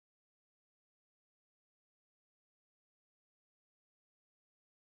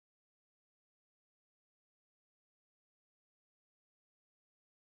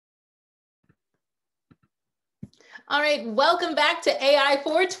All right, welcome back to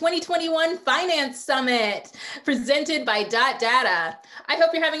Ai4 2021 Finance Summit, presented by Data. I hope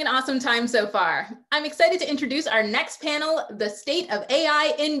you're having an awesome time so far. I'm excited to introduce our next panel, The State of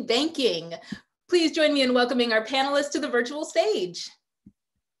AI in Banking. Please join me in welcoming our panelists to the virtual stage.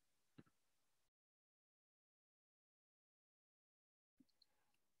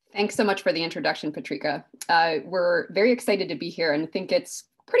 Thanks so much for the introduction, Patrika. We're very excited to be here and think it's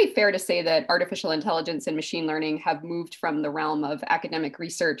pretty fair to say that artificial intelligence and machine learning have moved from the realm of academic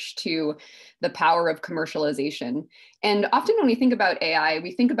research to the power of commercialization. And often when we think about AI,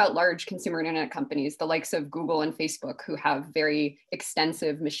 we think about large consumer internet companies, the likes of Google and Facebook, who have very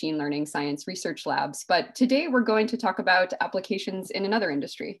extensive machine learning science research labs. But today we're going to talk about applications in another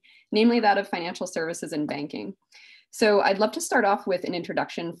industry, namely that of financial services and banking. So I'd love to start off with an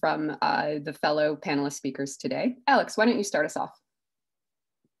introduction from the fellow panelist speakers today. Alex, why don't you start us off?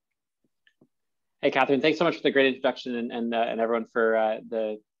 Hey, Catherine, thanks so much for the great introduction and everyone for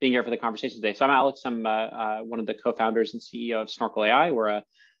being here for the conversation today. So I'm Alex. I'm one of the co-founders and CEO of Snorkel AI. We're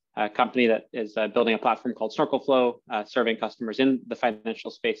a company that is building a platform called Snorkel Flow, serving customers in the financial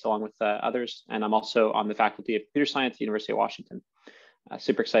space along with others. And I'm also on the faculty of computer science at the University of Washington.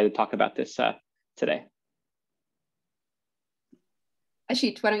 Super excited to talk about this today.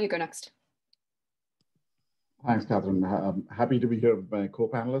 Ashit, why don't you go next? Thanks, Catherine. I'm happy to be here with my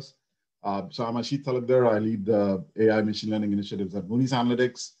co-panelists. So I'm Ashit Talabdar. I lead the AI machine learning initiatives at Moody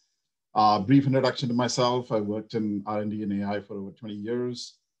Analytics. Brief introduction to myself. I worked in R&D and AI for over 20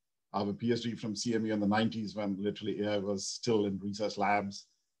 years. I have a PhD from CMU in the 90s when literally AI was still in research labs.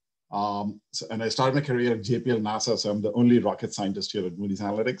 And I started my career at JPL NASA, so I'm the only rocket scientist here at Moody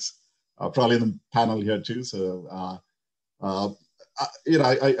Analytics, probably in the panel here too. So,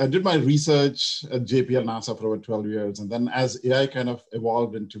 I did my research at JPL NASA for over 12 years. And then as AI kind of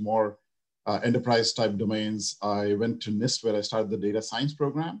evolved into more enterprise type domains, I went to NIST where I started the data science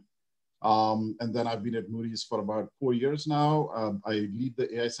program. And then I've been at Moody's for about 4 years now. I lead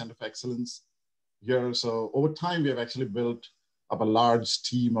the AI Center of Excellence here. So over time, we have actually built up a large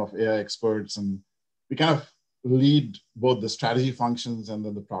team of AI experts, and we kind of lead both the strategy functions and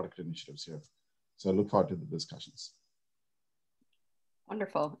then the product initiatives here. So I look forward to the discussions.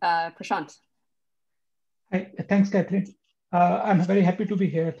 Wonderful. Prashant. Hi, thanks, Catherine. I'm very happy to be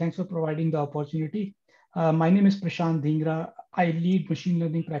here. Thanks for providing the opportunity. My name is Prashant Dhingra. I lead machine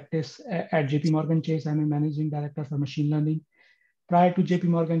learning practice at JPMorgan Chase. I'm a managing director for machine learning. Prior to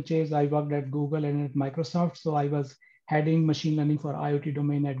JPMorgan Chase, I worked at Google and at Microsoft. So I was heading machine learning for IoT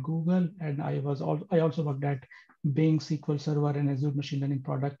domain at Google. And I also worked at Bing SQL Server and Azure machine learning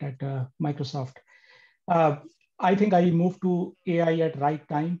product at Microsoft. I think I moved to AI at right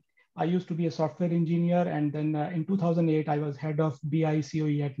time. I used to be a software engineer, and then in 2008, I was head of BI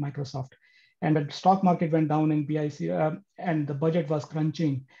COE at Microsoft. And the stock market went down in BI, and the budget was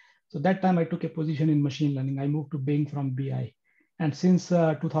crunching. So that time I took a position in machine learning. I moved to Bing from BI. And since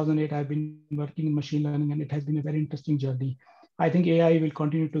 2008, I've been working in machine learning, and it has been a very interesting journey. I think AI will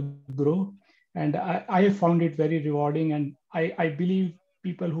continue to grow, and I have found it very rewarding. And I believe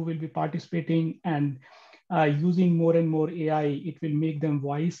people who will be participating and using more and more AI, it will make them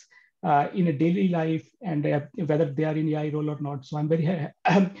wise in a daily life, and whether they are in AI role or not. So I'm very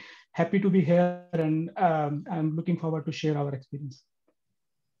happy to be here, and I'm looking forward to share our experience.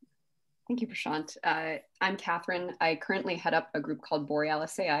 Thank you, Prashant. I'm Catherine. I currently head up a group called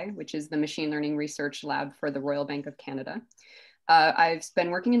Borealis A, which is the machine learning research lab for the Royal Bank of Canada. I've been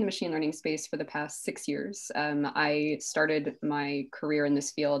working in the machine learning space for the past 6 years. I started my career in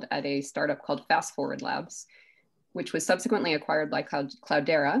this field at a startup called Fast Forward Labs, which was subsequently acquired by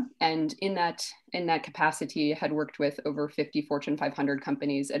Cloudera. And in that capacity, had worked with over 50 Fortune 500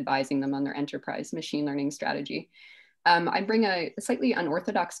 companies, advising them on their enterprise machine learning strategy. I bring a slightly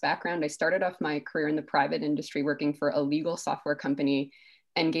unorthodox background. I started off my career in the private industry working for a legal software company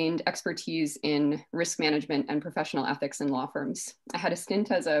and gained expertise in risk management and professional ethics in law firms. I had a stint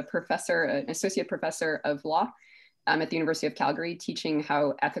as a professor, an associate professor of law at the University of Calgary, teaching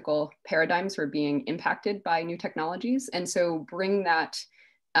how ethical paradigms were being impacted by new technologies. And so bring that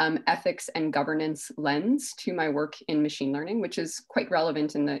ethics and governance lens to my work in machine learning, which is quite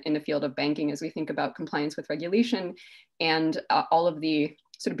relevant in the field of banking as we think about compliance with regulation and all of the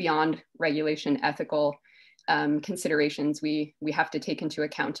sort of beyond regulation ethical considerations we have to take into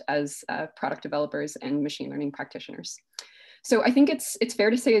account as product developers and machine learning practitioners. So I think it's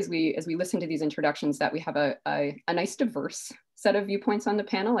fair to say as we listen to these introductions that we have a nice diverse set of viewpoints on the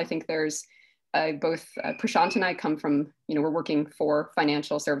panel. I think there's both Prashant and I come from, we're working for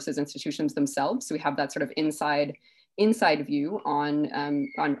financial services institutions themselves. So we have that sort of inside inside view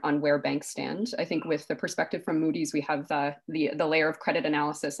on where banks stand. I think with the perspective from Moody's, we have the layer of credit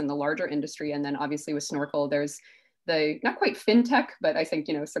analysis in the larger industry. And then obviously with Snorkel, there's the, not quite fintech, but I think,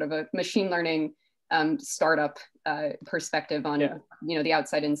 sort of a machine learning startup perspective on, the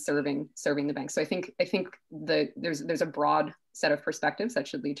outside in serving the bank. So I think there's a broad set of perspectives that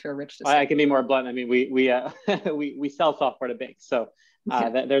should lead to a rich discussion. I can be more blunt. I mean, we sell software to banks, so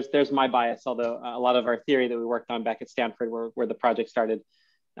there's my bias. Although a lot of our theory that we worked on back at Stanford, where the project started,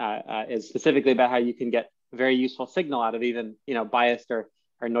 is specifically about how you can get very useful signal out of even biased or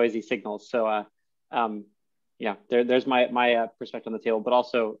noisy signals. So there's my perspective on the table, but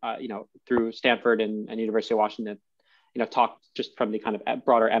also through Stanford and University of Washington, talked just from the kind of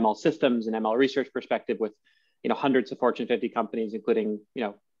broader ML systems and ML research perspective with hundreds of Fortune 50 companies, including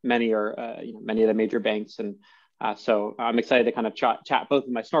many of the major banks. And so I'm excited to kind of chat both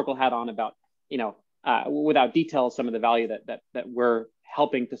with my Snorkel hat on about without details some of the value that we're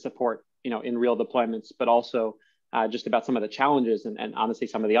helping to support in real deployments, but also just about some of the challenges and honestly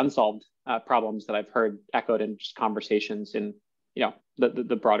some of the unsolved problems that I've heard echoed in just conversations in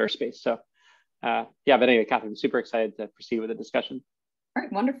the broader space. So but anyway, Catherine, super excited to proceed with the discussion. All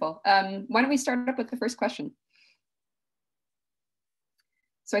right, wonderful. Why don't we start up with the first question?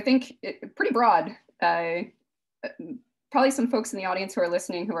 So I think pretty broad. Probably some folks in the audience who are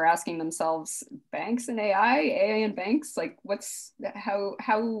listening who are asking themselves, banks and AI and banks, like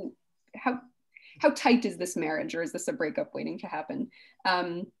how tight is this marriage, or is this a breakup waiting to happen?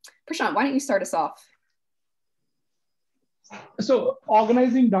 Prashant, why don't you start us off? So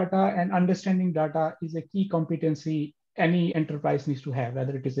organizing data and understanding data is a key competency any enterprise needs to have,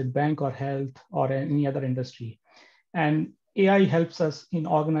 whether it is a bank or health or any other industry. And AI helps us in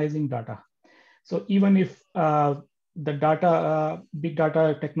organizing data. So even if the data, big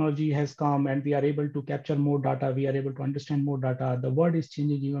data technology has come and we are able to capture more data, we are able to understand more data, the world is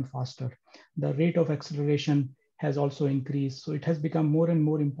changing even faster. The rate of acceleration has also increased. So it has become more and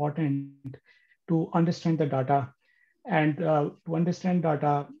more important to understand the data. And to understand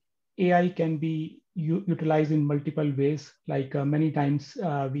data, AI can be utilized in multiple ways. Like many times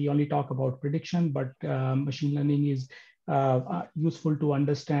we only talk about prediction, but machine learning is useful to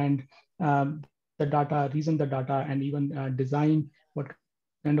understand the data, reason the data, and even design what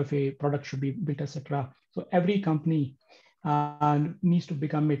kind of a product should be built, etc. So every company needs to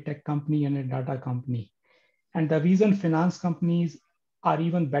become a tech company and a data company. And the reason finance companies are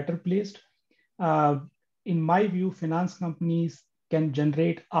even better placed, in my view, finance companies can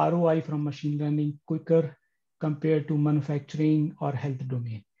generate ROI from machine learning quicker compared to manufacturing or health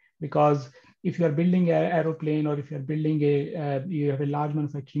domain. Because if you are building an aeroplane, or if you're building you have a large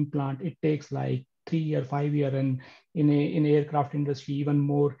manufacturing plant, it takes like 3 or 5 years, and in an aircraft industry, even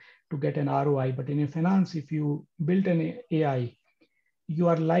more to get an ROI. But in a finance, if you build an AI, you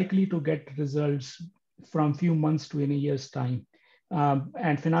are likely to get results from few months to in a year's time.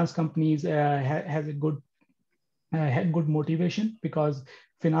 And finance companies has a good motivation, because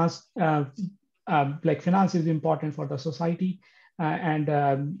finance, finance is important for the society, and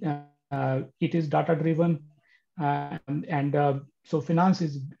it is data driven, so finance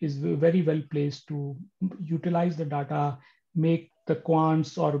is very well placed to utilize the data, make the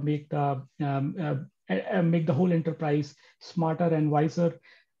quants, or make the whole enterprise smarter and wiser.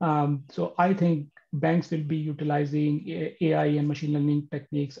 So I think banks will be utilizing AI and machine learning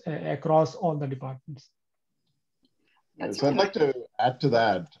techniques across all the departments. So I'd like to add to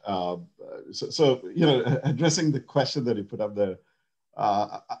that. Addressing the question that you put up there,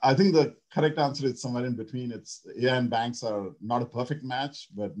 I think the correct answer is somewhere in between. It's AI and banks are not a perfect match,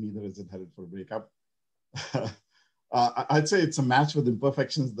 but neither is it headed for a breakup. I'd say it's a match with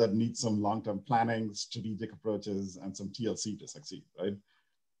imperfections that need some long-term planning, strategic approaches, and some TLC to succeed, right?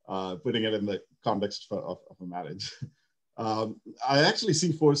 Putting it in the context of a marriage. I actually see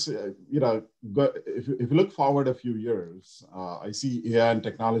if you look forward a few years, I see AI and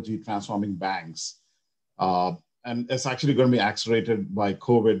technology transforming banks. And it's actually going to be accelerated by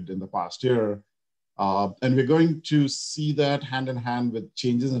COVID in the past year. And we're going to see that hand in hand with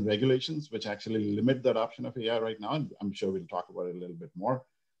changes in regulations, which actually limit the adoption of AI right now. And I'm sure we'll talk about it a little bit more.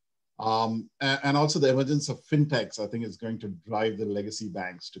 And also the emergence of fintechs, I think, is going to drive the legacy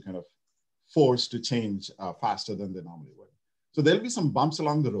banks to kind of force to change faster than they normally would. So there'll be some bumps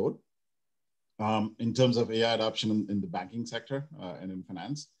along the road in terms of AI adoption in the banking sector and in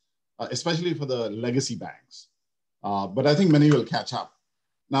finance, especially for the legacy banks. But I think many will catch up.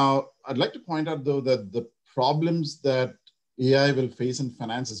 Now, I'd like to point out, though, that the problems that AI will face in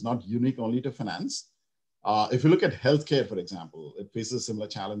finance is not unique only to finance. If you look at healthcare, for example, it faces a similar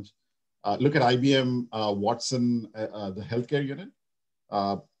challenge. Look at IBM Watson, the healthcare unit.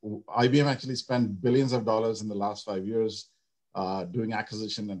 IBM actually spent billions of dollars in the last 5 years doing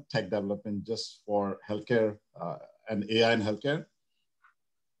acquisition and tech development just for healthcare and AI in healthcare.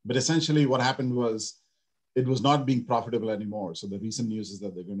 But essentially what happened was it was not being profitable anymore. So the recent news is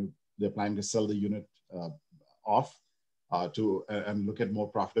that they're planning to sell the unit off and look at more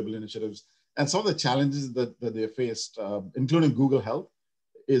profitable initiatives. And some of the challenges that they faced, including Google Health,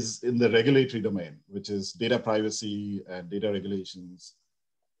 is in the regulatory domain, which is data privacy and data regulations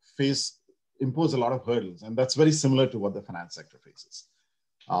impose a lot of hurdles. And that's very similar to what the finance sector faces.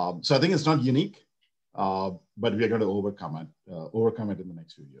 So I think it's not unique, but we are going to overcome it in the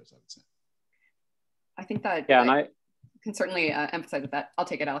next few years, I would say. I think that I can certainly emphasize with that. I'll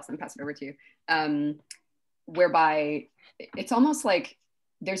take it, Alex, and pass it over to you. Whereby it's almost like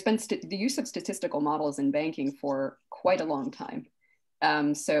there's been the use of statistical models in banking for quite a long time.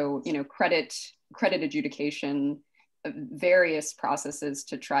 So, credit adjudication, various processes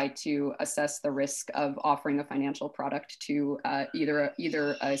to try to assess the risk of offering a financial product to either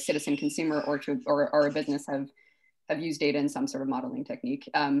a citizen consumer or a business have used data in some sort of modeling technique.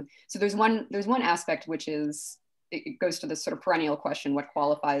 So there's one aspect which is, it goes to this sort of perennial question, what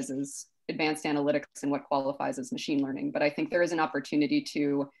qualifies as advanced analytics and what qualifies as machine learning. But I think there is an opportunity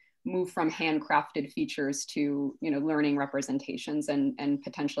to move from handcrafted features to learning representations and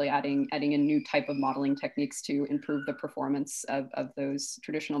potentially adding in new type of modeling techniques to improve the performance of those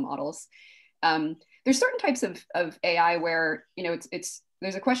traditional models. There's certain types of AI where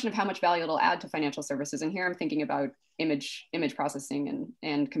there's a question of how much value it'll add to financial services, and here I'm thinking about image processing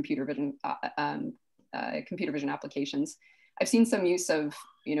and computer vision applications. I've seen some use of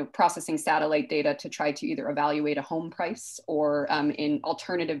processing satellite data to try to either evaluate a home price or in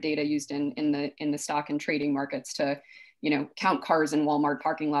alternative data used in the stock and trading markets to count cars in Walmart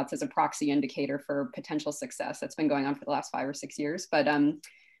parking lots as a proxy indicator for potential success. That's been going on for the last 5 or 6 years. But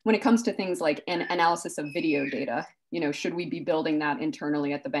when it comes to things like an analysis of video data, should we be building that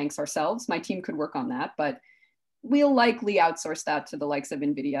internally at the banks ourselves? My team could work on that, but we'll likely outsource that to the likes of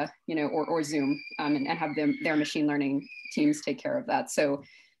NVIDIA, or Zoom, and have their machine learning teams take care of that. So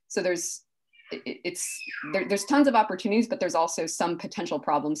there's tons of opportunities, but there's also some potential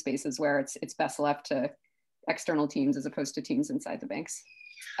problem spaces where it's best left to external teams as opposed to teams inside the banks.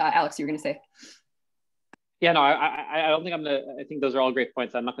 Alex, you were going to say? Yeah, no, I don't think I think those are all great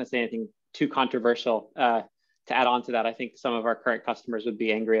points. I'm not going to say anything too controversial to add on to that. I think some of our current customers would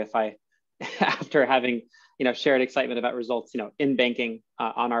be angry if I, after having shared excitement about results in banking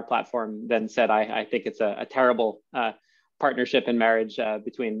on our platform, then said I think it's a terrible partnership and marriage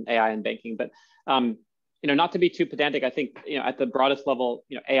between AI and banking. But not to be too pedantic, I think at the broadest level,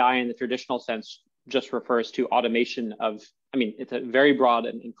 AI in the traditional sense just refers to automation of. It's a very broad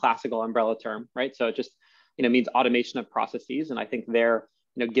and classical umbrella term, right? So it just means automation of processes, and I think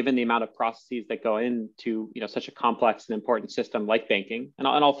given the amount of processes that go into such a complex and important system like banking, and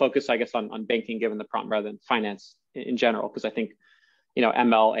I'll focus, I guess, on banking given the prompt rather than finance in general, because I think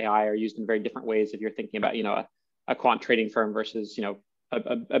ML, AI are used in very different ways if you're thinking about a quant trading firm versus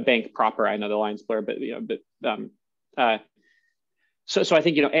a bank proper. I know the line's blur, but so I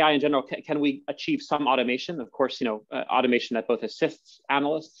think AI in general, can we achieve some automation? Of course, automation that both assists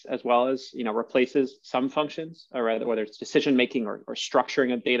analysts as well as replaces some functions, or rather, whether it's decision making or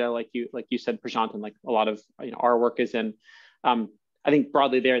structuring of data, like you said, Prashant, and like a lot of our work is in. I think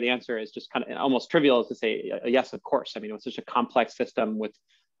broadly there, the answer is just kind of almost trivial to say yes, of course. It's such a complex system with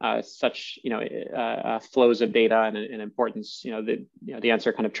such flows of data and importance. The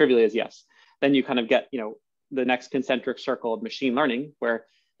answer kind of trivially is yes. Then you kind of get the next concentric circle of machine learning, where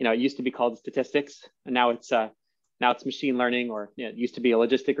it used to be called statistics, and now it's machine learning, or it used to be a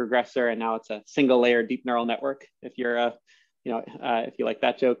logistic regressor, and now it's a single layer deep neural network. If you're if you like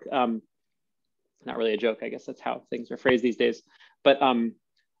that joke, not really a joke, I guess that's how things are phrased these days. But machine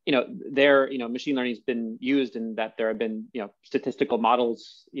learning has been used in that there have been statistical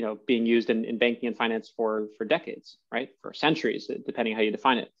models being used in banking and finance for decades, right, for centuries, depending how you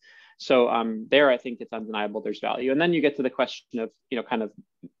define it. So there, I think it's undeniable there's value. And then you get to the question of,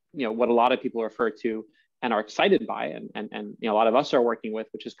 what a lot of people refer to and are excited by, and a lot of us are working with,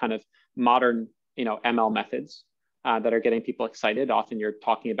 which is kind of modern, ML methods that are getting people excited. Often you're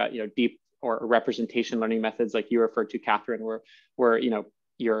talking about, deep or representation learning methods like you referred to, Catherine, where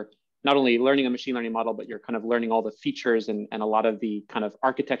you're not only learning a machine learning model, but you're kind of learning all the features and a lot of the kind of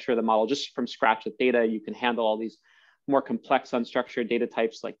architecture of the model just from scratch with data. You can handle all these more complex unstructured data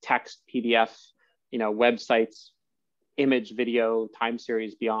types like text, PDF, websites, image, video, time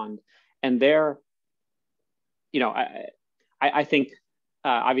series, beyond. And there, I think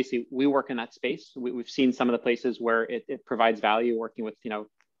obviously we work in that space. We've seen some of the places where it provides value, working with,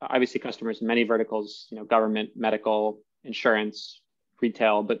 obviously customers in many verticals, government, medical, insurance,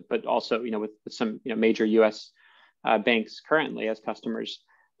 retail, but also, with some, major US banks currently as customers.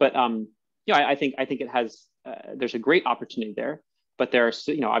 But, I think it has, there's a great opportunity there, but there are,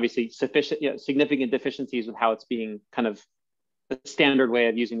 obviously significant deficiencies with how it's being kind of the standard way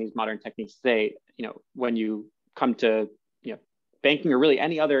of using these modern techniques today. When you come to, banking or really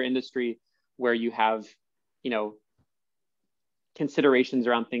any other industry where you have, considerations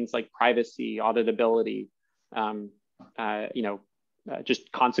around things like privacy, auditability,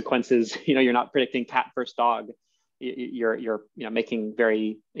 just consequences. You're not predicting cat versus dog. You're making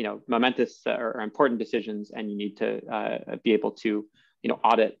very momentous or important decisions, and you need to be able to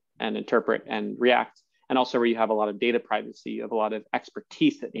audit and interpret and react. And also where you have a lot of data privacy, you have a lot of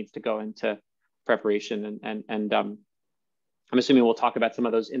expertise that needs to go into preparation. And I'm assuming we'll talk about some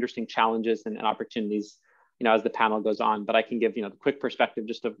of those interesting challenges and opportunities, as the panel goes on. But I can give, the quick perspective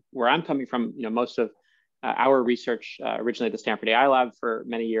just of where I'm coming from. Most of our research originally at the Stanford AI Lab for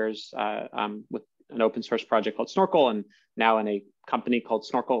many years with an open source project called Snorkel, and now in a company called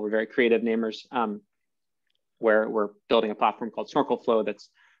Snorkel. We're very creative namers, where we're building a platform called Snorkel Flow that's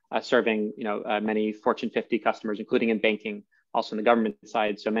serving, many Fortune 50 customers, including in banking, also in the government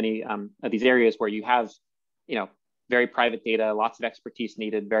side. So many of these areas where you have, very private data, lots of expertise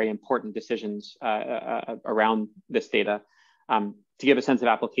needed, very important decisions around this data. To give a sense of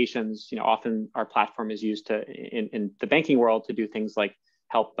applications, often our platform is used in the banking world to do things like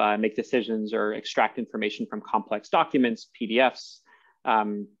help make decisions or extract information from complex documents, PDFs,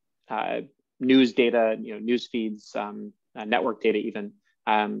 news data, news feeds, network data even.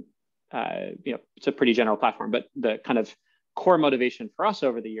 It's a pretty general platform, but the kind of core motivation for us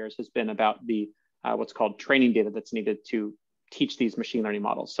over the years has been about the what's called training data that's needed to teach these machine learning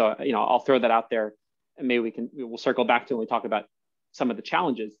models. So, I'll throw that out there, and maybe we'll circle back to when we talk about some of the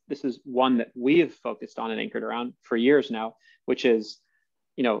challenges. This is one that we have focused on and anchored around for years now, which is,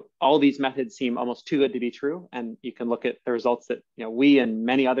 all these methods seem almost too good to be true. And you can look at the results that, we and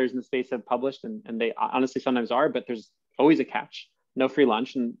many others in the space have published, and they honestly sometimes are, but there's always a catch, no free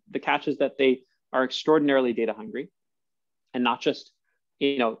lunch. And the catch is that they are extraordinarily data hungry, and not just,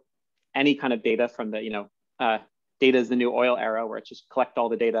 any kind of data from the, data is the new oil era, where it's just collect all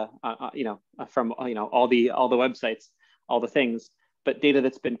the data, from, all the websites, all the things, but data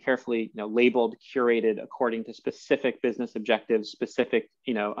that's been carefully, labeled, curated according to specific business objectives, specific,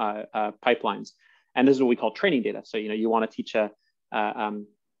 pipelines. And this is what we call training data. So, you want to teach a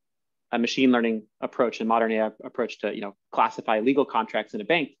machine learning approach and modern AI approach to, classify legal contracts in a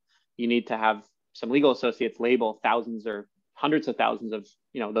bank. You need to have some legal associates label thousands or hundreds of thousands of,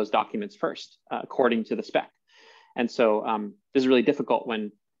 those documents first, according to the spec. And so this is really difficult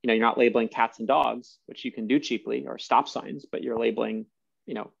when, you're not labeling cats and dogs, which you can do cheaply, or stop signs, but you're labeling,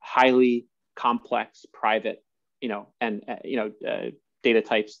 highly complex, private, and data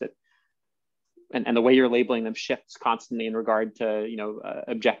types that, and the way you're labeling them shifts constantly in regard to,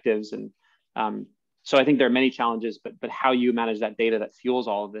 objectives. And so I think there are many challenges, but how you manage that data that fuels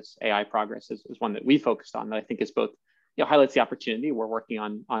all of this AI progress is one that we focused on, that I think is both, highlights the opportunity. We're working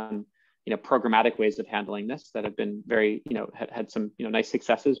on programmatic ways of handling this that have been very, had some, nice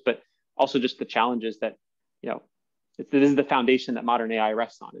successes, but also just the challenges that, this is the foundation that modern AI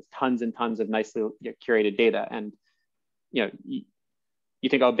rests on, is tons and tons of nicely curated data. And, you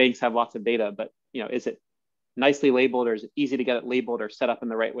think, oh, banks have lots of data, but, is it nicely labeled, or is it easy to get it labeled or set up in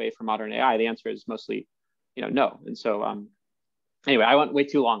the right way for modern AI? The answer is mostly, no. And so, anyway, I went way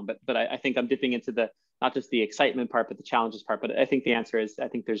too long, but I think I'm dipping into not just the excitement part, but the challenges part. But I think the answer is, I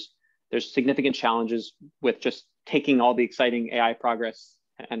think there's significant challenges with just taking all the exciting AI progress,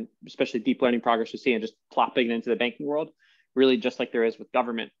 and especially deep learning progress we see, and just plopping it into the banking world, really just like there is with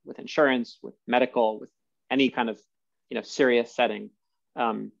government, with insurance, with medical, with any kind of, serious setting,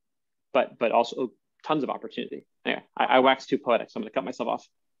 but also tons of opportunity. Anyway, I waxed too poetic, so I'm gonna cut myself off.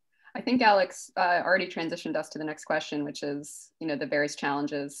 I think Alex already transitioned us to the next question, which is, the various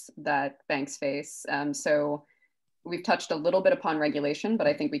challenges that banks face. So we've touched a little bit upon regulation, but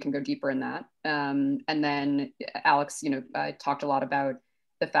I think we can go deeper in that. And then Alex, talked a lot about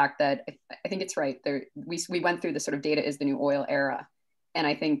the fact that I think it's right. We went through the sort of data is the new oil era. And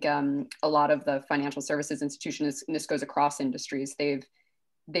I think a lot of the financial services institutions, and this goes across industries, they've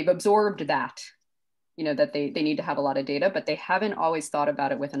absorbed that, that they need to have a lot of data, but they haven't always thought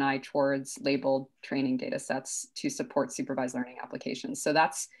about it with an eye towards labeled training data sets to support supervised learning applications. So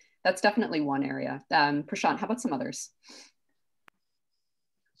that's definitely one area. Prashant, how about some others?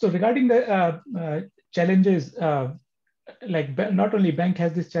 So regarding the challenges, not only bank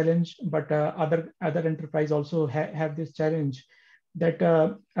has this challenge, but other enterprise also have this challenge that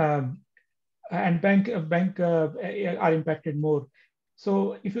and bank are impacted more.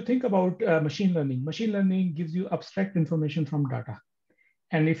 So if you think about machine learning gives you abstract information from data.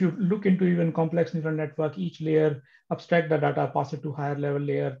 And if you look into even complex neural network, each layer abstract the data, pass it to higher level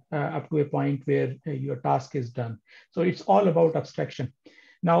layer up to a point where your task is done. So it's all about abstraction.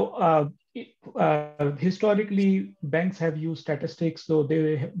 Now, historically, banks have used statistics, so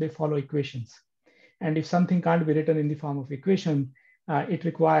they follow equations. And if something can't be written in the form of equation, it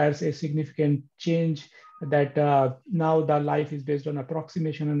requires a significant change that now the life is based on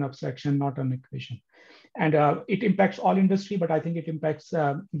approximation and abstraction, not on equation. And it impacts all industry, but I think it impacts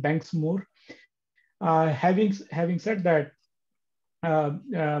banks more. Having said that,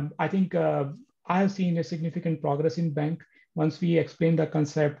 I think I have seen a significant progress in bank. Once we explain the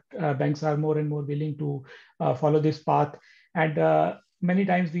concept, banks are more and more willing to follow this path. And many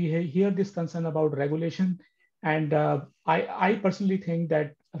times we hear this concern about regulation. And I personally think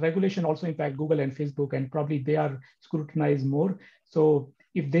that regulation also impact Google and Facebook, and probably they are scrutinized more. So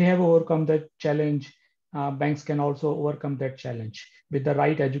if they have overcome that challenge, banks can also overcome that challenge with the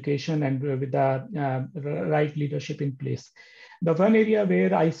right education and with the right leadership in place. The one area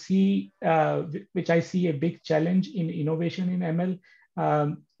where I see, which I see a big challenge in innovation in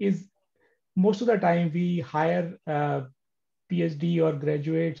ML is most of the time we hire PhD or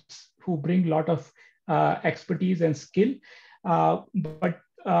graduates who bring a lot of expertise and skill, but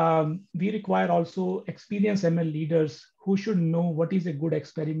we require also experienced ML leaders who should know what is a good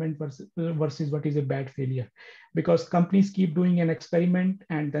experiment versus what is a bad failure. Because companies keep doing an experiment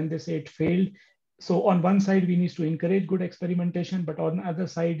and then they say it failed. So on one side, we need to encourage good experimentation, but on the other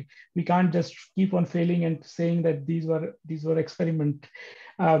side, we can't just keep on failing and saying that these were experiment.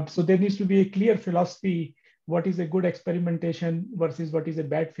 So there needs to be a clear philosophy. What is a good experimentation versus what is a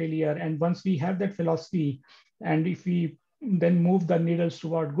bad failure? And once we have that philosophy, and if we then move the needles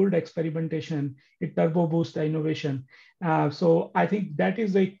toward good experimentation, it turbo boosts the innovation. So I think that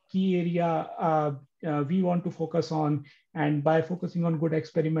is a key area we want to focus on. And by focusing on good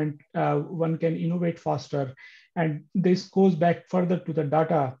experiment, one can innovate faster. And this goes back further to the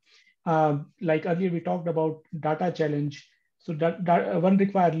data. Like earlier, we talked about data challenge. So that one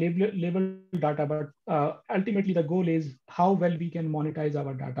requires label data, but ultimately the goal is how well we can monetize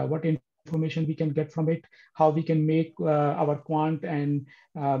our data, what information we can get from it, how we can make our quant and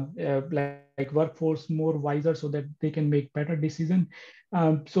like workforce more wiser so that they can make better decision.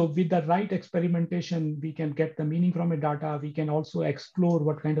 So with the right experimentation, we can get the meaning from a data. We can also explore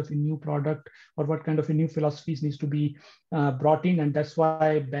what kind of a new product or what kind of a new philosophies needs to be brought in. And that's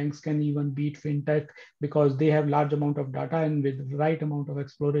why banks can even beat fintech, because they have large amount of data, and with the right amount of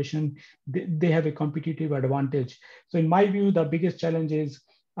exploration, they have a competitive advantage. So in my view, the biggest challenge is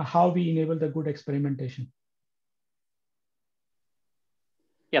how we enable the good experimentation.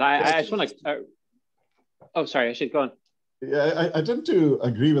 Yeah, I just want to, oh, sorry, I should go on. Yeah, I tend to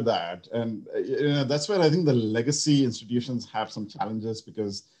agree with that. And that's where I think the legacy institutions have some challenges,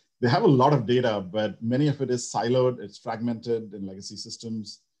 because they have a lot of data, but many of it is siloed, it's fragmented in legacy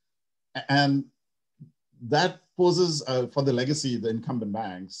systems. And that poses for the legacy, the incumbent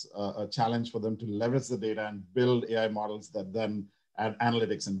banks, a challenge for them to leverage the data and build AI models that then add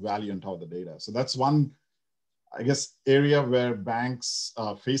analytics and value on top of the data. So that's one, I guess, area where banks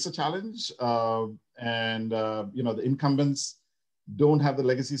face a challenge. The incumbents don't have the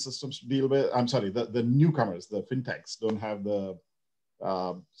legacy systems to deal with. I'm sorry, the newcomers, the fintechs, don't have the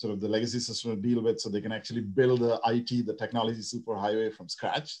sort of the legacy system to deal with, so they can actually build the IT, the technology superhighway from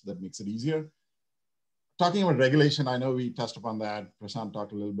scratch. That makes it easier. Talking about regulation, I know we touched upon that. Prashant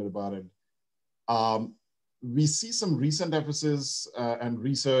talked a little bit about it. We see some recent emphasis and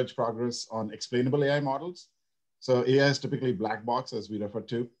research progress on explainable AI models. So AI is typically black box, as we refer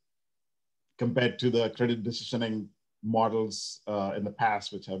to, compared to the credit decisioning models in the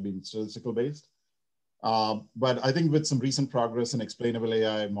past, which have been statistical based. But I think with some recent progress in explainable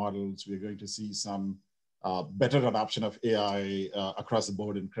AI models, we're going to see some better adoption of AI across the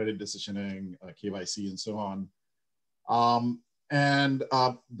board in credit decisioning, KYC, and so on.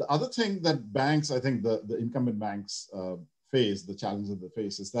 The other thing that banks, I think the incumbent banks face, the challenge that they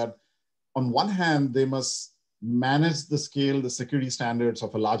face, is that on one hand, they must manage the scale, the security standards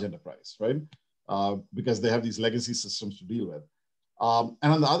of a large enterprise, right? Because they have these legacy systems to deal with.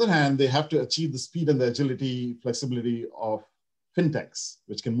 And on the other hand, they have to achieve the speed and the agility, flexibility of fintechs,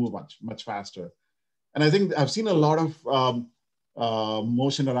 which can move much faster. And I think I've seen a lot of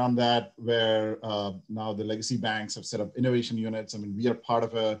motion around that, where now the legacy banks have set up innovation units. I mean, we are part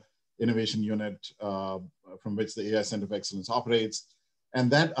of a innovation unit from which the AI Center of Excellence operates. And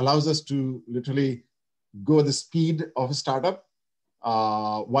that allows us to literally go at the speed of a startup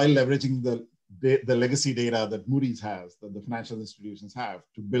while leveraging the legacy data that Moody's has, that the financial institutions have,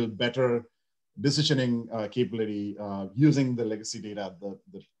 to build better decisioning capability using the legacy data,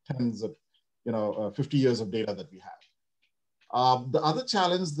 the tens of, 50 years of data that we have. The other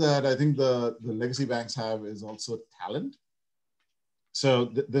challenge that I think the legacy banks have is also talent.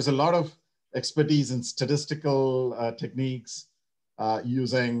 So there's a lot of expertise in statistical techniques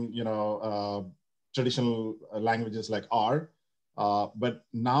using, traditional languages like R. But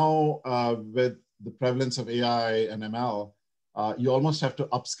now with the prevalence of AI and ML, you almost have to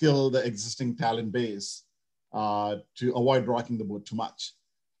upskill the existing talent base to avoid rocking the boat too much.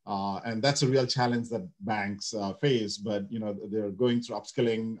 And that's a real challenge that banks face, but they're going through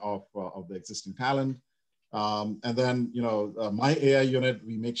upskilling of the existing talent. And then, my AI unit,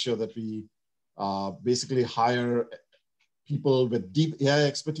 we make sure that we basically hire people with deep AI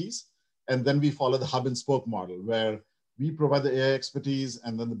expertise. And then we follow the hub and spoke model where we provide the AI expertise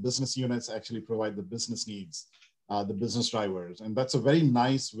and then the business units actually provide the business needs, the business drivers. And that's a very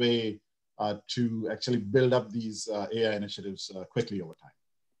nice way to actually build up these AI initiatives quickly over time.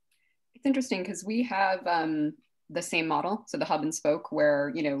 It's interesting because we have the same model. So the hub and spoke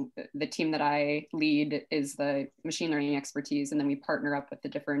where, the team that I lead is the machine learning expertise, and then we partner up with the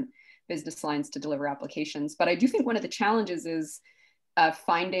different business lines to deliver applications. But I do think one of the challenges is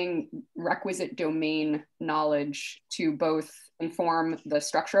finding requisite domain knowledge to both inform the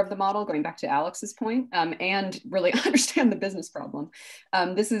structure of the model, going back to Alex's point, and really understand the business problem.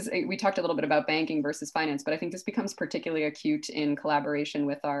 We talked a little bit about banking versus finance, but I think this becomes particularly acute in collaboration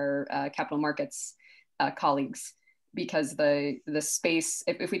with our capital markets colleagues, because the space,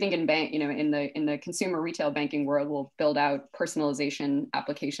 if we think in bank, in the consumer retail banking world, we'll build out personalization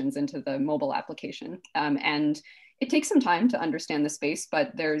applications into the mobile application, and it takes some time to understand the space,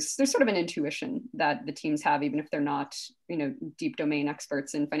 but there's sort of an intuition that the teams have, even if they're not, deep domain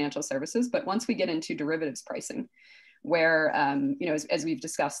experts in financial services. But once we get into derivatives pricing, where, as we've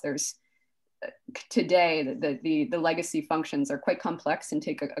discussed, there's today the legacy functions are quite complex and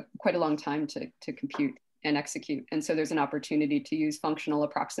take quite a long time to compute and execute. And so there's an opportunity to use functional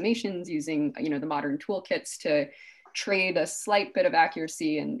approximations using, the modern toolkits to trade a slight bit of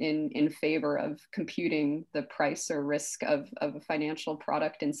accuracy in favor of computing the price or risk of a financial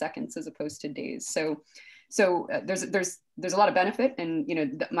product in seconds as opposed to days. So there's a lot of benefit,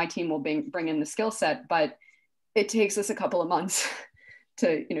 and my team will bring in the skill set, but it takes us a couple of months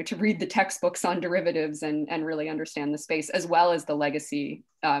to read the textbooks on derivatives and really understand the space, as well as the legacy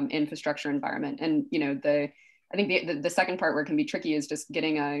infrastructure environment. And I think the second part where it can be tricky is just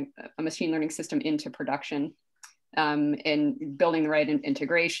getting a machine learning system into production. And building the right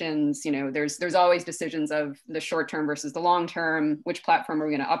integrations. There's always decisions of the short term versus the long term. Which platform are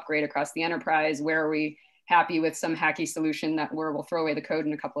we going to upgrade across the enterprise? Where are we happy with some hacky solution where we'll throw away the code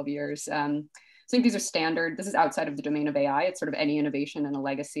in a couple of years? So I think these are standard. This is outside of the domain of AI. It's sort of any innovation in a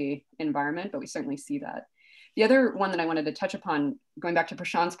legacy environment, but we certainly see that. The other one that I wanted to touch upon, going back to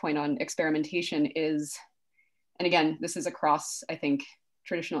Prashant's point on experimentation, is, and again, this is across, I think,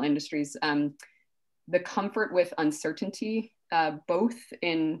 traditional industries, the comfort with uncertainty, both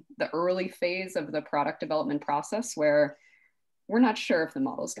in the early phase of the product development process, where we're not sure if the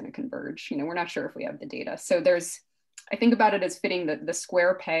model is going to converge. We're not sure if we have the data. So I think about it as fitting the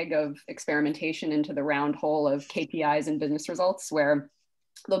square peg of experimentation into the round hole of KPIs and business results, where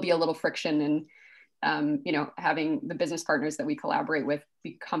there'll be a little friction and having the business partners that we collaborate with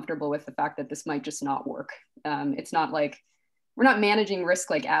be comfortable with the fact that this might just not work. It's not like we're not managing risk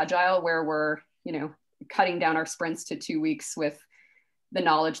like Agile, where we're cutting down our sprints to 2 weeks with the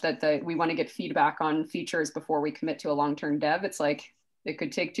knowledge that we want to get feedback on features before we commit to a long-term dev. It's like, it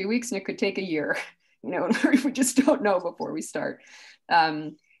could take 2 weeks and it could take a year, we just don't know before we start.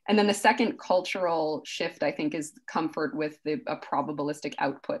 And then the second cultural shift, I think, is comfort with a probabilistic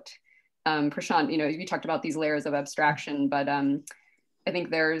output. Prashant, you talked about these layers of abstraction, but I think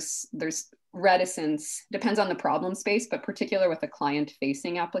there's reticence, depends on the problem space, but particular with a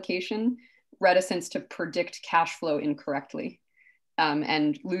client-facing application, reticence to predict cash flow incorrectly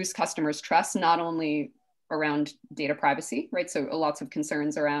and lose customers' trust, not only around data privacy, right? So lots of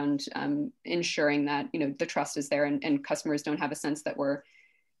concerns around ensuring that the trust is there and customers don't have a sense that we're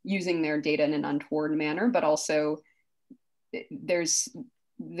using their data in an untoward manner, but also there's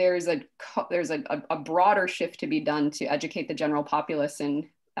a broader shift to be done to educate the general populace in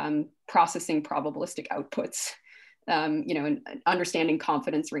processing probabilistic outputs. And understanding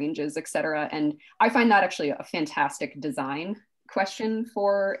confidence ranges, et cetera. And I find that actually a fantastic design question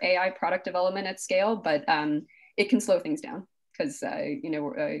for AI product development at scale, but it can slow things down because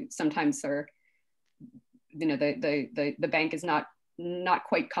sometimes the bank is not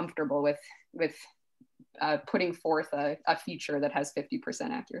quite comfortable with putting forth a feature that has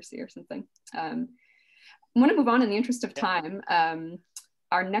 50% accuracy or something. I want to move on in the interest of time.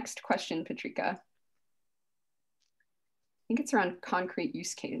 Our next question, Patrika, I think it's around concrete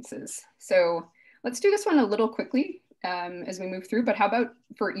use cases. So let's do this one a little quickly as we move through, but how about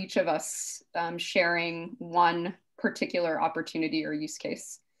for each of us sharing one particular opportunity or use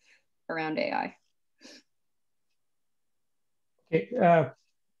case around AI? Okay.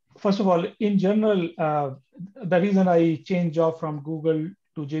 First of all, in general, the reason I changed job from Google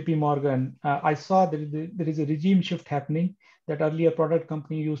to JPMorgan, I saw that there is a regime shift happening, that earlier product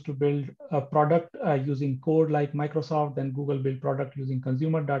company used to build a product using code like Microsoft, then Google built product using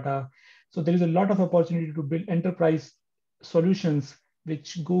consumer data. So there is a lot of opportunity to build enterprise solutions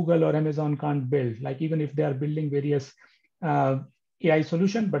which Google or Amazon can't build. Like even if they are building various AI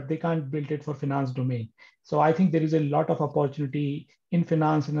solution, but they can't build it for finance domain. So I think there is a lot of opportunity in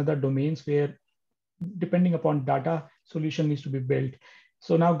finance and other domains where, depending upon data, solution needs to be built.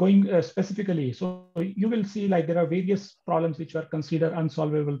 So now going specifically, so you will see like there are various problems which are considered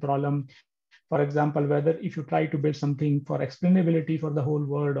unsolvable problem. For example, whether if you try to build something for explainability for the whole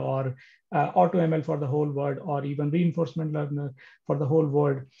world, or AutoML for the whole world, or even reinforcement learner for the whole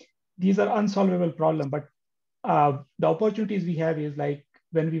world, these are unsolvable problems. But the opportunities we have is like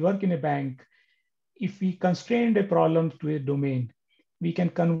when we work in a bank, if we constrain a problem to a domain, we can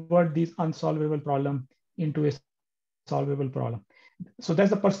convert these unsolvable problem into a solvable problem. So that's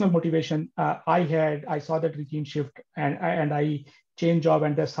the personal motivation I saw that regime shift, and I changed job,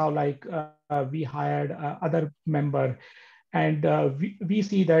 and that's how like we hired other member. And we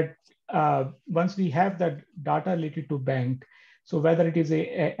see that once we have that data related to bank, so whether it is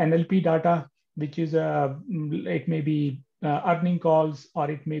a NLP data, which is it may be earning calls, or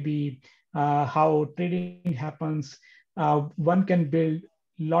it may be how trading happens, one can build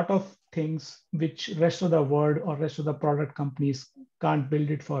a lot of things which rest of the world or rest of the product companies can't build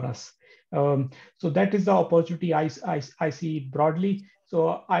it for us. So that is the opportunity I see it broadly.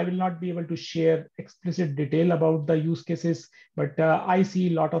 So I will not be able to share explicit detail about the use cases, but I see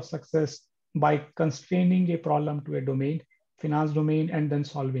a lot of success by constraining a problem to a domain, finance domain, and then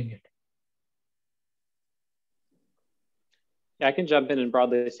solving it. Yeah, I can jump in and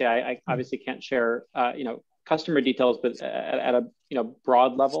broadly say I obviously can't share customer details, but at a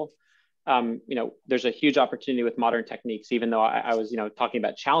broad level, there's a huge opportunity with modern techniques. Even though I was talking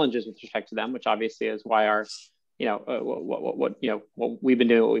about challenges with respect to them, which obviously is why our what we've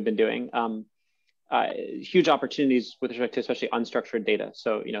been doing. Huge opportunities with respect to especially unstructured data.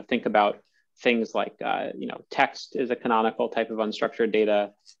 So think about things like text is a canonical type of unstructured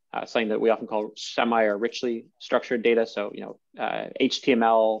data. Something that we often call semi or richly structured data. So,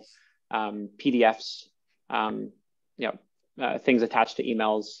 HTML, PDFs, things attached to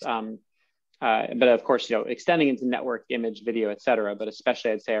emails. But of course, extending into network, image, video, et cetera. But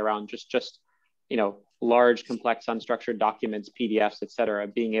especially I'd say around just large, complex, unstructured documents, PDFs, et cetera,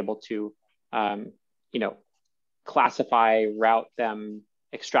 being able to, classify, route them,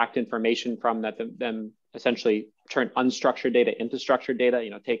 extract information from them essentially turn unstructured data into structured data.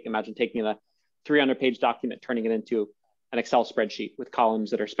 Imagine taking a 300-page document, turning it into an Excel spreadsheet with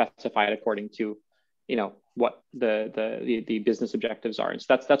columns that are specified according to, what the business objectives are. And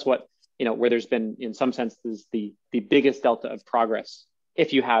so that's what, where there's been, in some sense, is the biggest delta of progress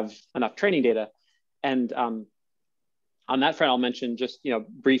if you have enough training data. And on that front, I'll mention just,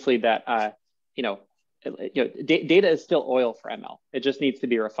 briefly that, data is still oil for ML. It just needs to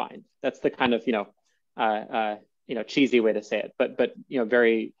be refined. That's the kind of, cheesy way to say it, but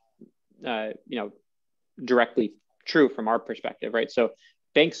very, directly true from our perspective, right? So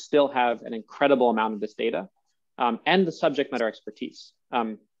banks still have an incredible amount of this data and the subject matter expertise.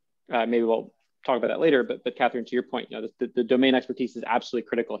 Maybe we'll talk about that later, but Catherine, to your point, the domain expertise is absolutely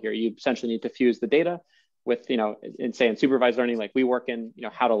critical here. You essentially need to fuse the data with, in supervised learning, like we work in,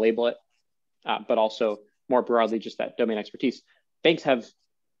 how to label it, but also more broadly, just that domain expertise. Banks have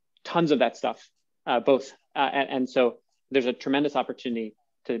tons of that stuff, both. And so there's a tremendous opportunity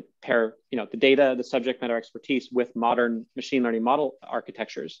to pair, the data, the subject matter expertise with modern machine learning model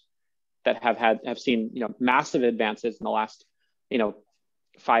architectures that have seen, massive advances in the last,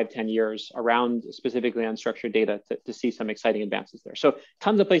 5-10 years around specifically unstructured data to see some exciting advances there. So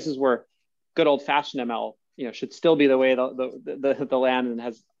tons of places where good old fashioned ML, should still be the way the land, and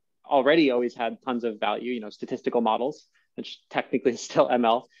has already always had tons of value, statistical models, which technically is still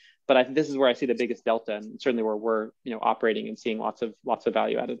ML, but I think this is where I see the biggest delta, and certainly where we're operating and seeing lots of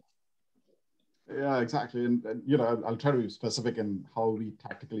value added. Yeah, exactly. And I'll try to be specific in how we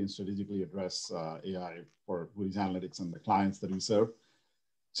tactically and strategically address AI for Moody's Analytics and the clients that we serve.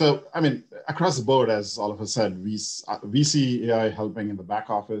 So, I mean, across the board, as all of us said, we see AI helping in the back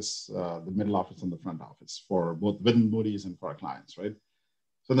office, the middle office, and the front office for both within Moody's and for our clients, right?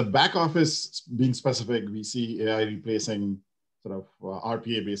 So in the back office, being specific, we see AI replacing sort of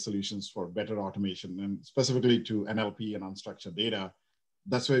RPA-based solutions for better automation, and specifically to NLP and unstructured data.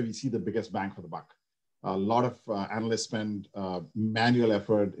 That's where we see the biggest bang for the buck. A lot of analysts spend manual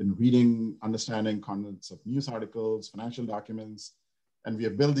effort in reading, understanding contents of news articles, financial documents, and we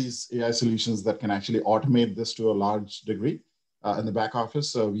have built these AI solutions that can actually automate this to a large degree in the back office.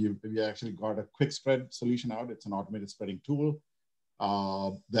 So we actually got a quick spread solution out. It's an automated spreading tool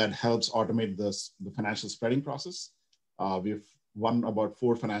that helps automate the financial spreading process. We've won about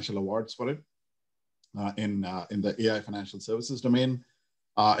 4 financial awards for it in the AI financial services domain.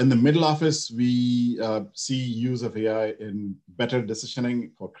 In the middle office, we see use of AI in better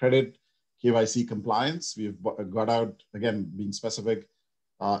decisioning for credit, KYC compliance. We've got out, again, being specific,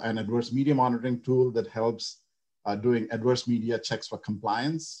 an adverse media monitoring tool that helps doing adverse media checks for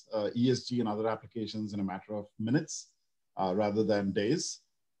compliance, ESG and other applications in a matter of minutes rather than days.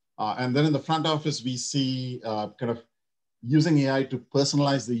 And then in the front office, we see kind of using AI to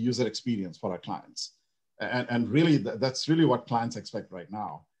personalize the user experience for our clients. And really, that's really what clients expect right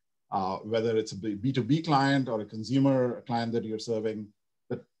now. Whether it's a B2B client or a consumer client that you're serving,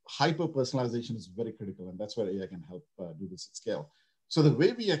 that hyper-personalization is very critical, and that's where AI can help do this at scale. So the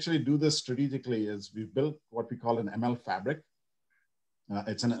way we actually do this strategically is we've built what we call an ML fabric.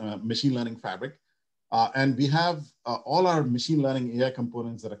 It's a machine learning fabric. And we have all our machine learning AI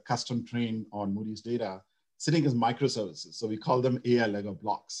components that are custom trained on Moody's data sitting as microservices. So we call them AI Lego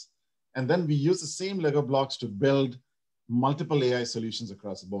blocks. And then we use the same Lego blocks to build multiple AI solutions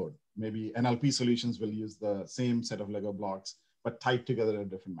across the board. Maybe NLP solutions will use the same set of Lego blocks, but tied together in a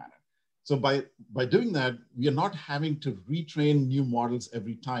different manner. So by doing that, we are not having to retrain new models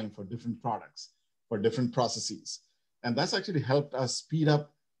every time for different products, for different processes. And that's actually helped us speed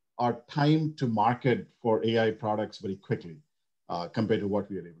up our time to market for AI products very quickly compared to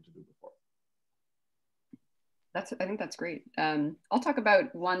what we were able to do before. I think that's great. I'll talk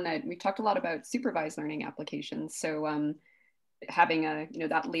about one that we talked a lot about, supervised learning applications. So having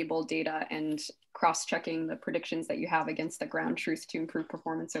that labeled data and cross-checking the predictions that you have against the ground truth to improve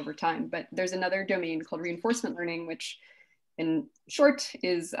performance over time. But there's another domain called reinforcement learning, which in short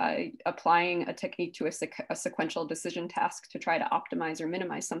is applying a technique to a sequential decision task to try to optimize or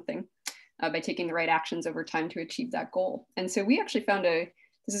minimize something by taking the right actions over time to achieve that goal. And so we actually found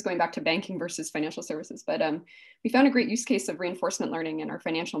this is going back to banking versus financial services, but we found a great use case of reinforcement learning in our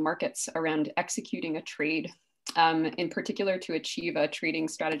financial markets around executing a trade, in particular to achieve a trading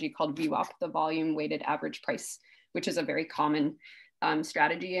strategy called VWAP, the volume weighted average price, which is a very common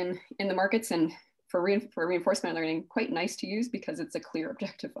strategy in the markets. And for reinforcement learning, quite nice to use because it's a clear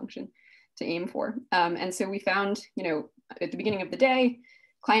objective function to aim for. And so we found, at the beginning of the day,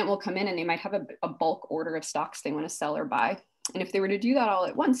 client will come in and they might have a bulk order of stocks they want to sell or buy. And if they were to do that all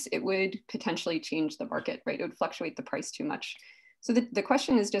at once, it would potentially change the market, right? It would fluctuate the price too much. So the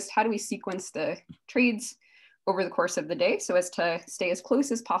question is just how do we sequence the trades over the course of the day so as to stay as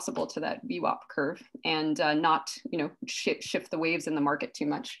close as possible to that VWAP curve and not shift the waves in the market too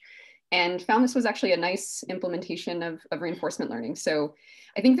much. And found this was actually a nice implementation of reinforcement learning. So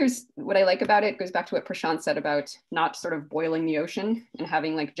I think what I like about it goes back to what Prashant said about not sort of boiling the ocean and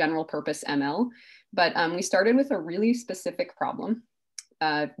having like general purpose ML. But we started with a really specific problem,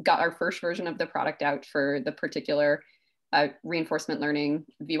 got our first version of the product out for the particular reinforcement learning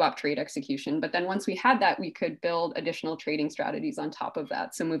VWAP trade execution. But then once we had that, we could build additional trading strategies on top of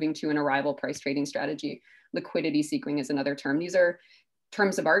that. So moving to an arrival price trading strategy, liquidity seeking is another term. These are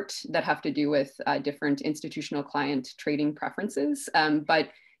terms of art that have to do with different institutional client trading preferences. But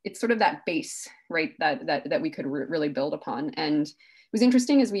it's sort of that base, right, that we could really build upon. And it was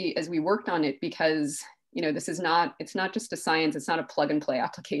interesting as we worked on it because it's not just a science, it's not a plug and play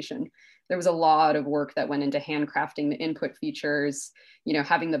application. There was a lot of work that went into handcrafting the input features,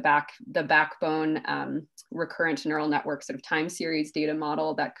 having the backbone recurrent neural network sort of time series data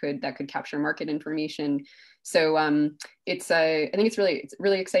model that could capture market information. So I think it's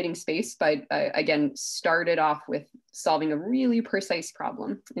really exciting space, but again, started off with solving a really precise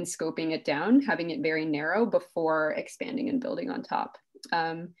problem and scoping it down, having it very narrow before expanding and building on top.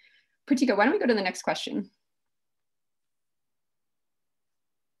 Pratika, why don't we go to the next question?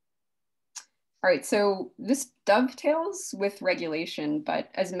 All right, so this dovetails with regulation, but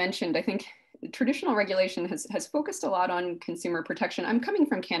as mentioned, I think traditional regulation has focused a lot on consumer protection. I'm coming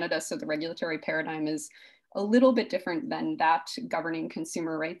from Canada, so the regulatory paradigm is a little bit different than that governing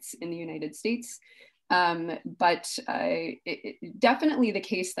consumer rights in the United States. But definitely the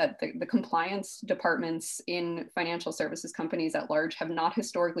case that the compliance departments in financial services companies at large have not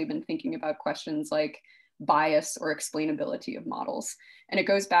historically been thinking about questions like bias or explainability of models. And it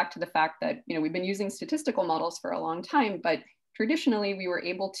goes back to the fact that, you know, we've been using statistical models for a long time, but traditionally we were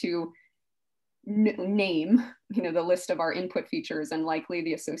able to name, you know, the list of our input features and likely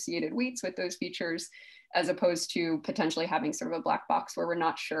the associated weights with those features, as opposed to potentially having sort of a black box where we're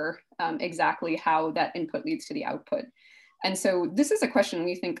not sure exactly how that input leads to the output. And so this is a question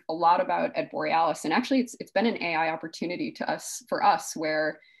we think a lot about at Borealis. And actually it's been an AI opportunity for us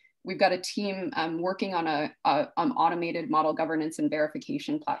where we've got a team working on a automated model governance and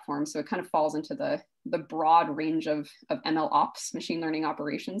verification platform. So it kind of falls into the broad range of ML ops, machine learning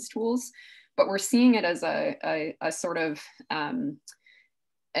operations tools. But we're seeing it as a sort of, an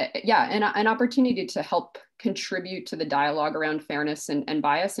opportunity to help contribute to the dialogue around fairness and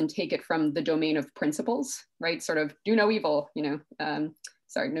bias and take it from the domain of principles, right? Sort of do no evil, you know,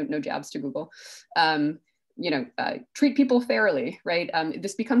 sorry, no jabs to Google. Treat people fairly, right?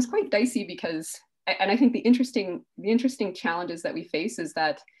 This becomes quite dicey because, and I think the interesting challenges that we face is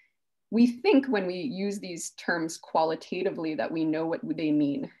that we think when we use these terms qualitatively that we know what they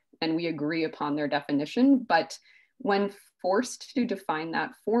mean and we agree upon their definition, but when forced to define that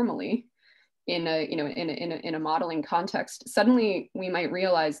formally in a modeling context, suddenly we might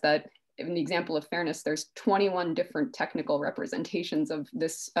realize that in the example of fairness, there's 21 different technical representations of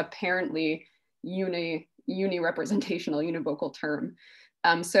this apparently uni-representational, univocal term.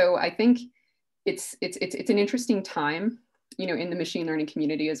 So I think it's an interesting time, you know, in the machine learning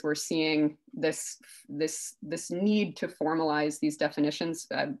community as we're seeing this need to formalize these definitions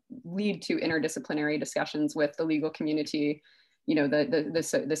lead to interdisciplinary discussions with the legal community, you know,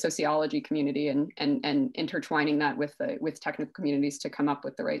 the sociology community, and intertwining that with technical communities to come up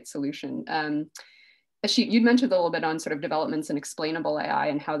with the right solution. Ashit, you'd mentioned a little bit on sort of developments in explainable AI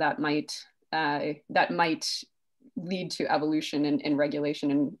and how that might lead to evolution and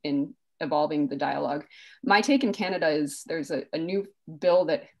regulation in evolving the dialogue. My take in Canada is there's a new bill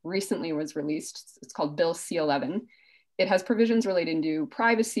that recently was released. It's called Bill C11. It has provisions relating to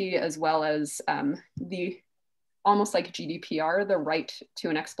privacy as well as the almost like GDPR, the right to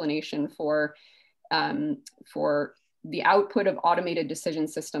an explanation for the output of automated decision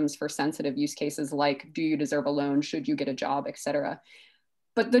systems for sensitive use cases like do you deserve a loan, should you get a job, et cetera.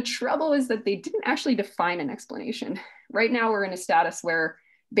 But the trouble is that they didn't actually define an explanation. Right now we're in a status where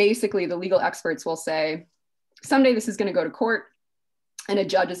basically the legal experts will say, someday this is going to go to court and a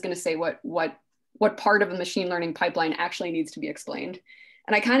judge is going to say what part of a machine learning pipeline actually needs to be explained.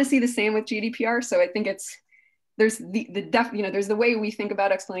 And I kind of see the same with GDPR. So I think there's the way we think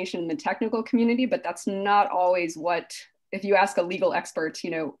about explanation in the technical community, but that's not always what, if you ask a legal expert,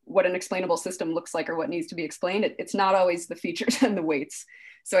 you know, what an explainable system looks like or what needs to be explained, it's not always the features and the weights.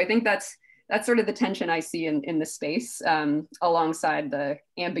 So I think that's sort of the tension I see in the space, alongside the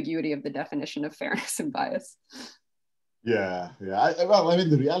ambiguity of the definition of fairness and bias. Yeah. I mean,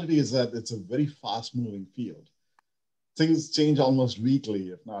 the reality is that it's a very fast-moving field. Things change almost weekly,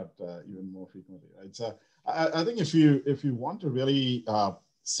 if not even more frequently, right? So I think if you want to really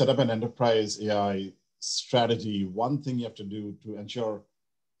set up an enterprise AI strategy, one thing you have to do to ensure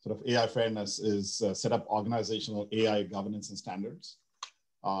sort of AI fairness is set up organizational AI governance and standards.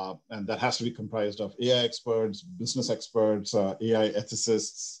 And that has to be comprised of AI experts, business experts, AI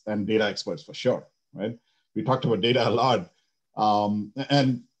ethicists, and data experts for sure, right? We talked about data a lot.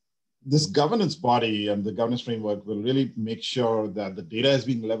 And this governance body and the governance framework will really make sure that the data is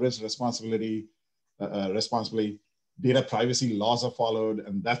being leveraged responsibly, data privacy laws are followed,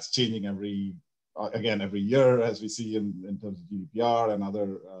 and that's changing every year, as we see in terms of GDPR and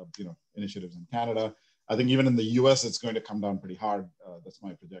other initiatives in Canada. I think even in the US, it's going to come down pretty hard. That's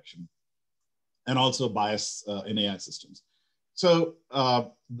my projection. And also bias in AI systems. So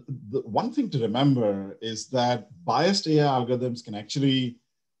the one thing to remember is that biased AI algorithms can actually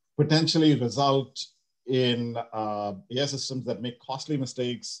potentially result in AI systems that make costly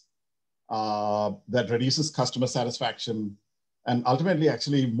mistakes, that reduces customer satisfaction, and ultimately,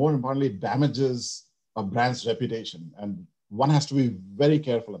 actually, more importantly, damages a brand's reputation. And one has to be very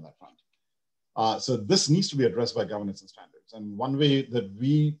careful on that front. So this needs to be addressed by governance and standards. And one way that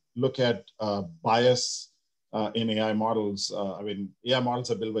we look at bias in AI models, AI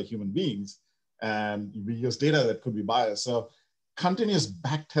models are built by human beings, and we use data that could be biased. So continuous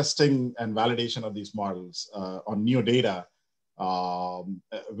back testing and validation of these models on new data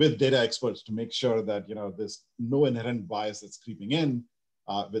with data experts to make sure that there's no inherent bias that's creeping in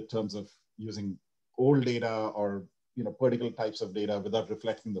with terms of using old data or particular types of data without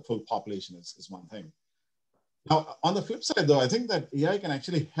reflecting the full population is one thing. Now, on the flip side, though, I think that AI can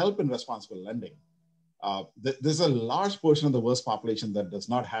actually help in responsible lending. There's a large portion of the worst population that does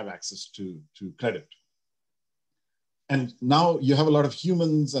not have access to credit. And now you have a lot of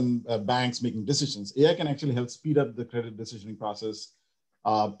humans and banks making decisions. AI can actually help speed up the credit decisioning process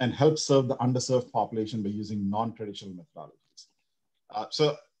and help serve the underserved population by using non-traditional methodologies.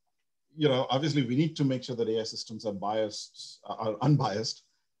 So, obviously we need to make sure that AI systems are unbiased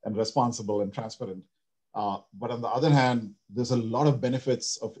and responsible and transparent. But on the other hand, there's a lot of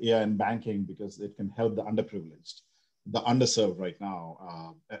benefits of AI in banking because it can help the underprivileged, the underserved right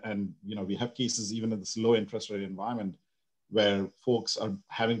now. And we have cases even in this low interest rate environment where folks are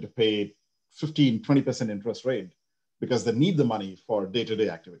having to pay 15, 20% interest rate because they need the money for day-to-day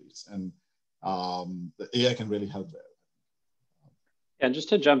activities. And the AI can really help there. And just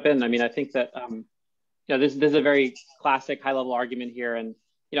to jump in, I mean, I think that this is a very classic high-level argument here, and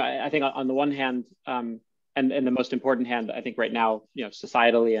I think on the one hand, and the most important hand, I think right now,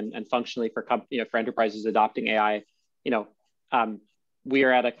 societally and functionally for enterprises adopting AI, we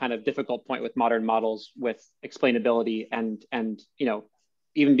are at a kind of difficult point with modern models with explainability and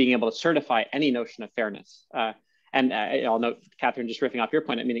even being able to certify any notion of fairness. And I'll note, Catherine, just riffing off your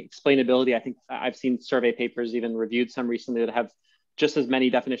point, I mean, explainability, I think I've seen survey papers, even reviewed some recently that have just as many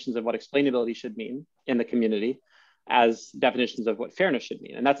definitions of what explainability should mean in the community as definitions of what fairness should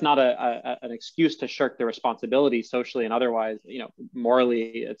mean. And that's not an excuse to shirk the responsibility socially and otherwise,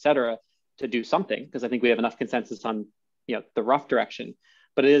 morally, et cetera, to do something, because I think we have enough consensus on, the rough direction.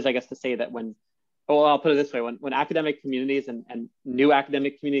 But it is, I guess, to say that I'll put it this way, when academic communities and new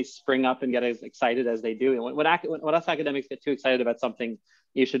academic communities spring up and get as excited as they do, and when us academics get too excited about something,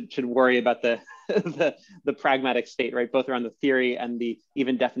 you should worry about the pragmatic state, right? Both around the theory and the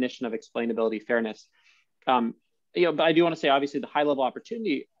even definition of explainability, fairness. But I do want to say, obviously, the high level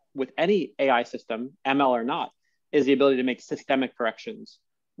opportunity with any AI system, ML or not, is the ability to make systemic corrections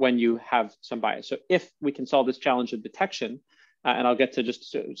when you have some bias. So if we can solve this challenge of detection, and I'll get to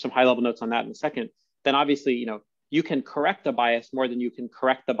just some high level notes on that in a second, then obviously, you can correct the bias more than you can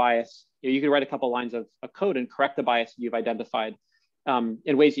correct the bias. You can write a couple lines of code and correct the bias you've identified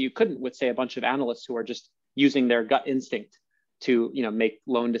in ways that you couldn't with, say, a bunch of analysts who are just using their gut instinct to make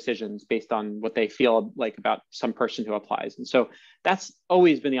loan decisions based on what they feel like about some person who applies. And so that's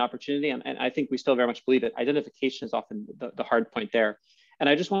always been the opportunity. And I think we still very much believe it. Identification is often the hard point there. And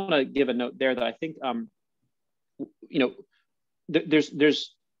I just want to give a note there that I think,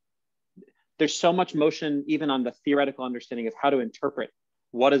 there's so much motion even on the theoretical understanding of how to interpret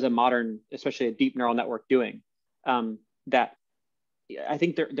what is a modern, especially a deep neural network doing, that I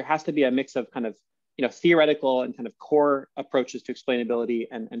think there has to be a mix of kind of, theoretical and kind of core approaches to explainability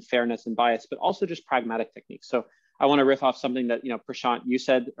and fairness and bias, but also just pragmatic techniques. So I want to riff off something that, Prashant, you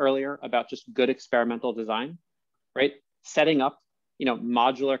said earlier about just good experimental design, right? Setting up,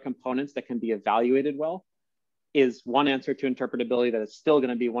 modular components that can be evaluated well is one answer to interpretability that is still going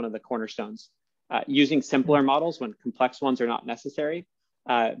to be one of the cornerstones. Using simpler models when complex ones are not necessary,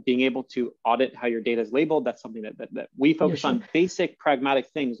 being able to audit how your data is labeled, that's something that we focus on. Basic pragmatic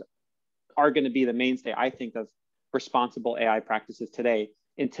things are going to be the mainstay, I think, of responsible AI practices today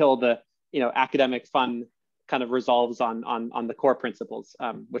until the academic fun kind of resolves on the core principles,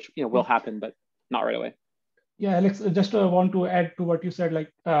 which will happen, but not right away. Yeah, Alex, just want to add to what you said,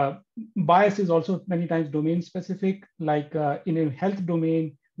 like bias is also many times domain specific. Like in a health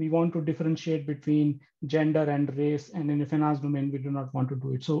domain, we want to differentiate between gender and race, and in a finance domain, we do not want to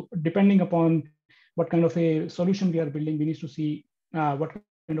do it. So depending upon what kind of a solution we are building, we need to see what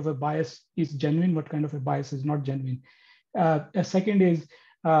kind of a bias is genuine, what kind of a bias is not genuine. A second is,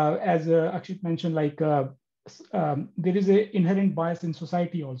 as Akshit mentioned, like there is an inherent bias in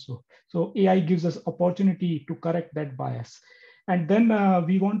society also. So AI gives us opportunity to correct that bias. And then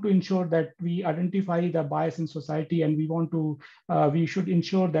we want to ensure that we identify the bias in society, and we should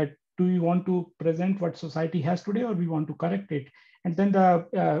ensure that do we want to present what society has today, or we want to correct it. And then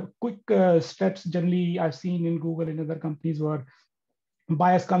the quick steps generally I've seen in Google and other companies where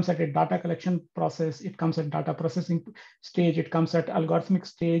bias comes at a data collection process, it comes at data processing stage, it comes at algorithmic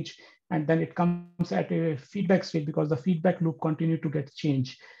stage, and then it comes at a feedback stage because the feedback loop continues to get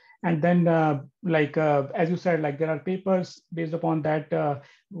changed. And then as you said, like there are papers based upon that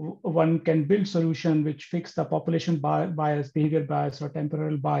one can build solution which fix the population bias, behavior bias, or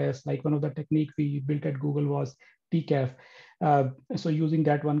temporal bias. Like one of the technique we built at Google was TCAF. So using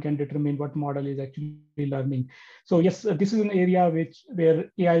that, one can determine what model is actually learning. So yes, this is an area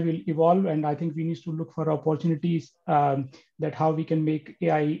where AI will evolve, and I think we need to look for opportunities that how we can make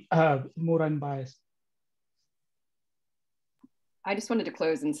AI more unbiased. I just wanted to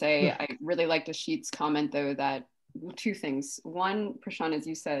close and say, yeah. I really liked Ashit's comment though, that two things. One, Prashant, as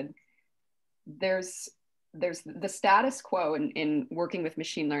you said, there's the status quo in working with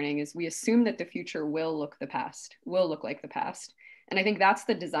machine learning is we assume that the future will look like the past. And I think that's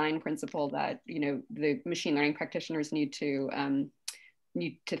the design principle that, you know, the machine learning practitioners need to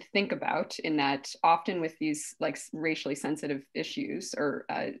think about, in that often with these like racially sensitive issues, or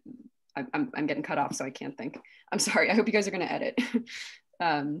I'm getting cut off, so I can't think. I'm sorry. I hope you guys are going to edit.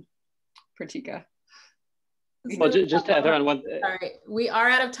 Pratika. Well, just to add on one. Sorry, we are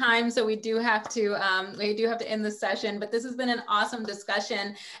out of time, so we do have to end the session. But this has been an awesome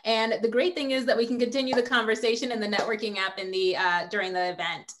discussion, and the great thing is that we can continue the conversation in the networking app in the during the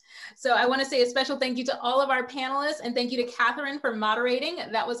event. So I want to say a special thank you to all of our panelists, and thank you to Catherine for moderating.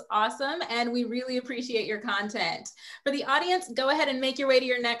 That was awesome, and we really appreciate your content. For the audience, go ahead and make your way to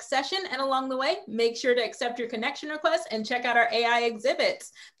your next session, and along the way, make sure to accept your connection request and check out our AI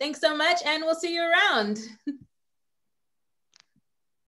exhibits. Thanks so much, and we'll see you around.